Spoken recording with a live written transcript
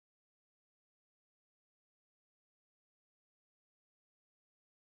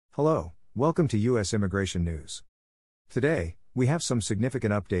Hello, welcome to U.S. Immigration News. Today, we have some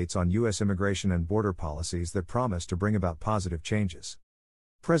significant updates on U.S. immigration and border policies that promise to bring about positive changes.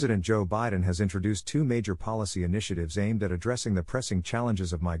 President Joe Biden has introduced two major policy initiatives aimed at addressing the pressing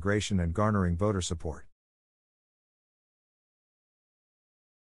challenges of migration and garnering voter support.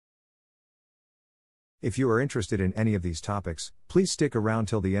 If you are interested in any of these topics, please stick around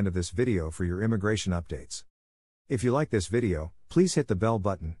till the end of this video for your immigration updates. If you like this video, please hit the bell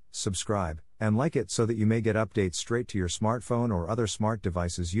button, subscribe, and like it so that you may get updates straight to your smartphone or other smart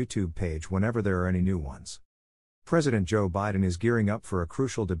device's YouTube page whenever there are any new ones. President Joe Biden is gearing up for a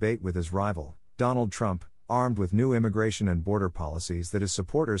crucial debate with his rival, Donald Trump, armed with new immigration and border policies that his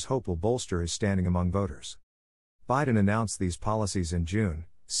supporters hope will bolster his standing among voters. Biden announced these policies in June,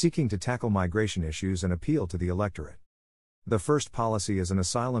 seeking to tackle migration issues and appeal to the electorate. The first policy is an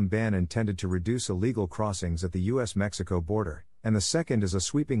asylum ban intended to reduce illegal crossings at the U.S.-Mexico border, and the second is a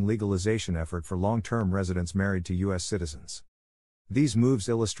sweeping legalization effort for long-term residents married to U.S. citizens. These moves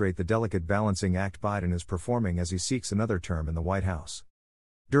illustrate the delicate balancing act Biden is performing as he seeks another term in the White House.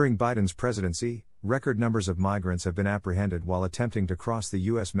 During Biden's presidency, record numbers of migrants have been apprehended while attempting to cross the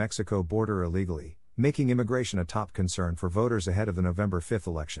U.S.-Mexico border illegally, making immigration a top concern for voters ahead of the November 5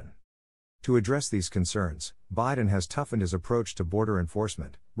 election. To address these concerns, Biden has toughened his approach to border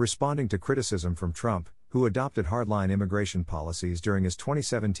enforcement, responding to criticism from Trump, who adopted hardline immigration policies during his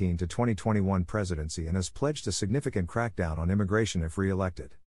 2017 to 2021 presidency and has pledged a significant crackdown on immigration if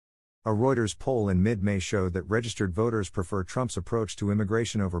re-elected. A Reuters poll in mid-May showed that registered voters prefer Trump's approach to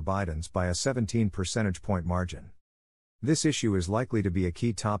immigration over Biden's by a 17 percentage point margin. This issue is likely to be a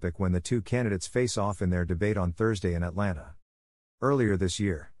key topic when the two candidates face off in their debate on Thursday in Atlanta. Earlier this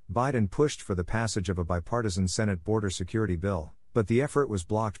year, Biden pushed for the passage of a bipartisan Senate border security bill, but the effort was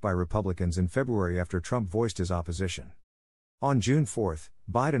blocked by Republicans in February after Trump voiced his opposition. On June 4,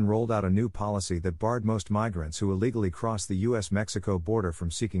 Biden rolled out a new policy that barred most migrants who illegally crossed the U.S.-Mexico border from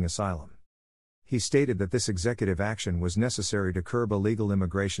seeking asylum. He stated that this executive action was necessary to curb illegal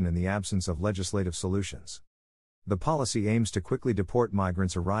immigration in the absence of legislative solutions. The policy aims to quickly deport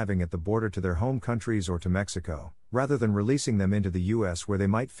migrants arriving at the border to their home countries or to Mexico, rather than releasing them into the U.S. where they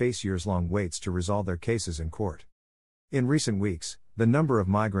might face years-long waits to resolve their cases in court. In recent weeks, the number of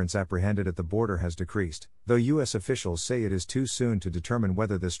migrants apprehended at the border has decreased, though U.S. officials say it is too soon to determine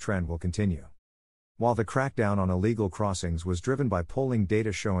whether this trend will continue. While the crackdown on illegal crossings was driven by polling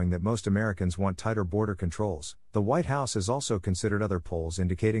data showing that most Americans want tighter border controls, the White House has also considered other polls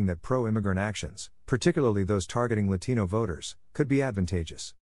indicating that pro-immigrant actions, particularly those targeting Latino voters, could be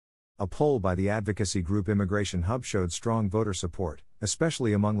advantageous. A poll by the advocacy group Immigration Hub showed strong voter support,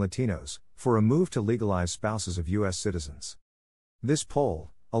 especially among Latinos, for a move to legalize spouses of U.S. citizens. This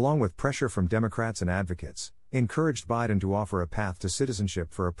poll, along with pressure from Democrats and advocates, encouraged Biden to offer a path to citizenship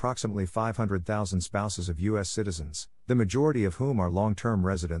for approximately 500,000 spouses of U.S. citizens, the majority of whom are long-term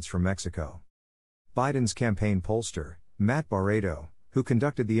residents from Mexico. Biden's campaign pollster, Matt Barreto, who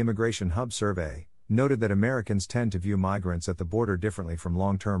conducted the Immigration Hub survey, noted that Americans tend to view migrants at the border differently from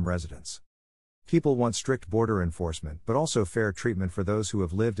long-term residents. People want strict border enforcement but also fair treatment for those who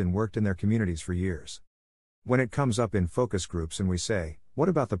have lived and worked in their communities for years. When it comes up in focus groups and we say, "What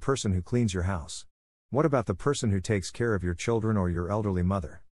about the person who cleans your house? What about the person who takes care of your children or your elderly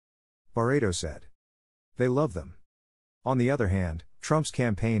mother?" Barreto said. They love them. On the other hand, Trump's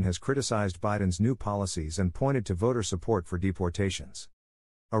campaign has criticized Biden's new policies and pointed to voter support for deportations.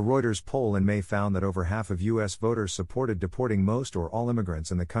 A Reuters poll in May found that over half of U.S. voters supported deporting most or all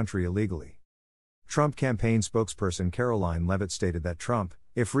immigrants in the country illegally. Trump campaign spokesperson Caroline Leavitt stated that Trump,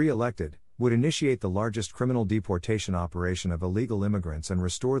 if re-elected, would initiate the largest criminal deportation operation of illegal immigrants and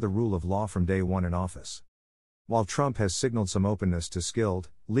restore the rule of law from day one in office. While Trump has signaled some openness to skilled,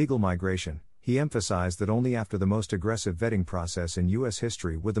 legal migration, he emphasized that only after the most aggressive vetting process in U.S.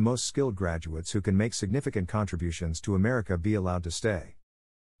 history would the most skilled graduates who can make significant contributions to America be allowed to stay.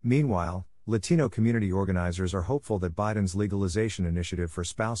 Meanwhile, Latino community organizers are hopeful that Biden's legalization initiative for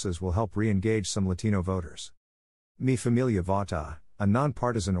spouses will help re-engage some Latino voters. Mi Familia Vota, a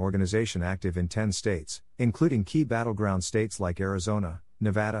nonpartisan organization active in 10 states, including key battleground states like Arizona,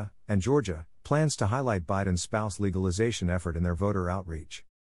 Nevada, and Georgia, plans to highlight Biden's spouse legalization effort in their voter outreach.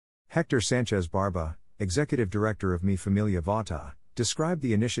 Hector Sanchez Barba, executive director of Mi Familia Vota, described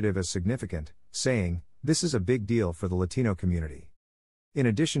the initiative as significant, saying, "This is a big deal for the Latino community." In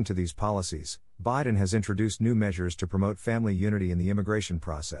addition to these policies, Biden has introduced new measures to promote family unity in the immigration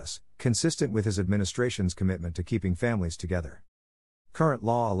process, consistent with his administration's commitment to keeping families together. Current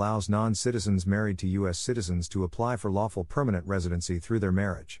law allows non-citizens married to U.S. citizens to apply for lawful permanent residency through their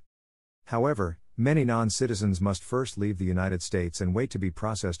marriage. However, many non-citizens must first leave the United States and wait to be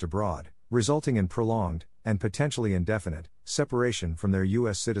processed abroad, resulting in prolonged, and potentially indefinite, separation from their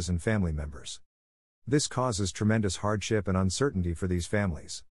U.S. citizen family members. This causes tremendous hardship and uncertainty for these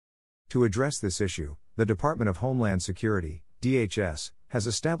families. To address this issue, the Department of Homeland Security, DHS, has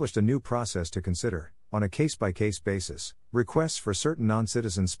established a new process to consider, on a case-by-case basis, requests for certain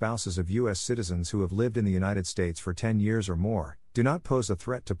non-citizen spouses of U.S. citizens who have lived in the United States for 10 years or more, do not pose a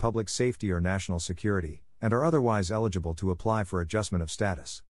threat to public safety or national security, and are otherwise eligible to apply for adjustment of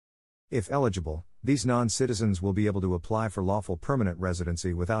status. If eligible, these non-citizens will be able to apply for lawful permanent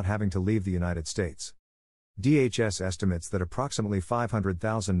residency without having to leave the United States. DHS estimates that approximately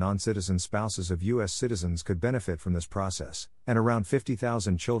 500,000 non-citizen spouses of U.S. citizens could benefit from this process, and around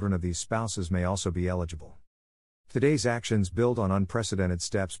 50,000 children of these spouses may also be eligible. Today's actions build on unprecedented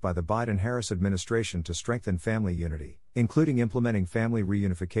steps by the Biden-Harris administration to strengthen family unity, including implementing family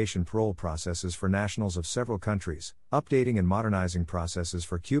reunification parole processes for nationals of several countries, updating and modernizing processes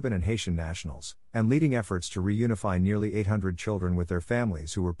for Cuban and Haitian nationals, and leading efforts to reunify nearly 800 children with their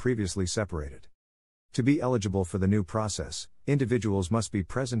families who were previously separated. To be eligible for the new process, individuals must be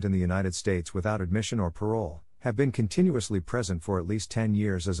present in the United States without admission or parole, have been continuously present for at least 10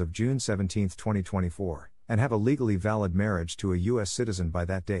 years as of June 17, 2024, and have a legally valid marriage to a U.S. citizen by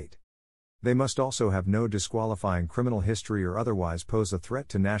that date. They must also have no disqualifying criminal history or otherwise pose a threat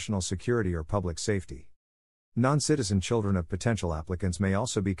to national security or public safety. Non-citizen children of potential applicants may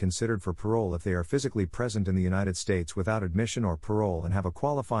also be considered for parole if they are physically present in the United States without admission or parole and have a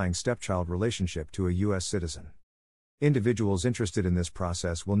qualifying stepchild relationship to a U.S. citizen. Individuals interested in this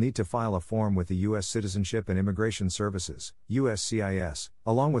process will need to file a form with the U.S. Citizenship and Immigration Services, USCIS,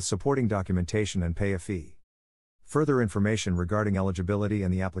 along with supporting documentation and pay a fee. Further information regarding eligibility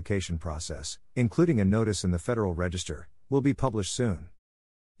and the application process, including a notice in the Federal Register, will be published soon.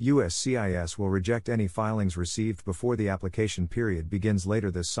 USCIS will reject any filings received before the application period begins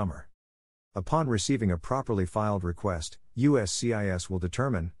later this summer. Upon receiving a properly filed request, USCIS will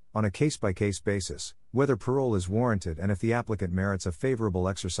determine, on a case-by-case basis, whether parole is warranted and if the applicant merits a favorable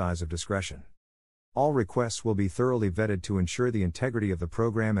exercise of discretion. All requests will be thoroughly vetted to ensure the integrity of the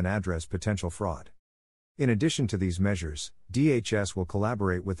program and address potential fraud. In addition to these measures, DHS will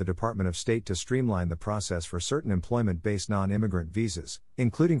collaborate with the Department of State to streamline the process for certain employment-based non-immigrant visas,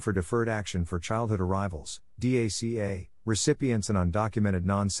 including for Deferred Action for Childhood Arrivals, DACA, recipients and undocumented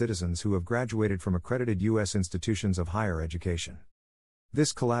non-citizens who have graduated from accredited U.S. institutions of higher education.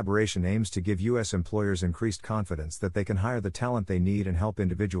 This collaboration aims to give U.S. employers increased confidence that they can hire the talent they need and help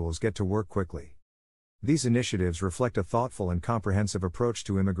individuals get to work quickly. These initiatives reflect a thoughtful and comprehensive approach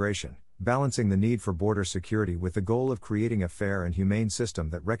to immigration, balancing the need for border security with the goal of creating a fair and humane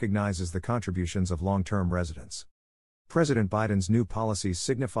system that recognizes the contributions of long-term residents. President Biden's new policies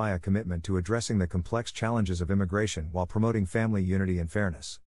signify a commitment to addressing the complex challenges of immigration while promoting family unity and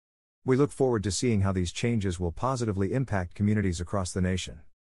fairness. We look forward to seeing how these changes will positively impact communities across the nation.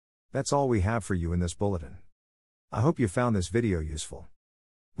 That's all we have for you in this bulletin. I hope you found this video useful.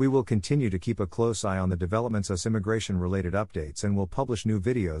 We will continue to keep a close eye on the developments as immigration-related updates and will publish new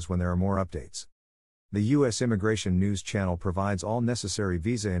videos when there are more updates. The U.S. Immigration News Channel provides all necessary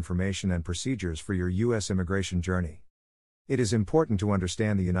visa information and procedures for your U.S. immigration journey. It is important to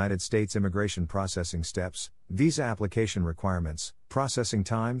understand the United States immigration processing steps, visa application requirements, processing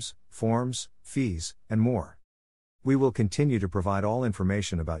times, forms, fees, and more. We will continue to provide all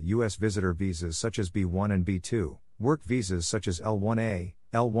information about U.S. visitor visas such as B1 and B2, work visas such as L1A,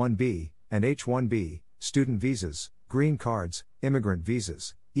 L1B, and H1B, student visas, green cards, immigrant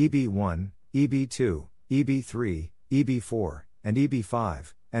visas, EB1, EB2, EB3, EB4, and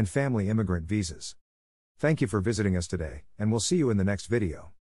EB5, and family immigrant visas. Thank you for visiting us today, and we'll see you in the next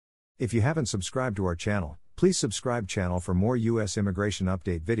video. If you haven't subscribed to our channel, please subscribe channel for more U.S. immigration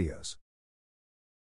update videos.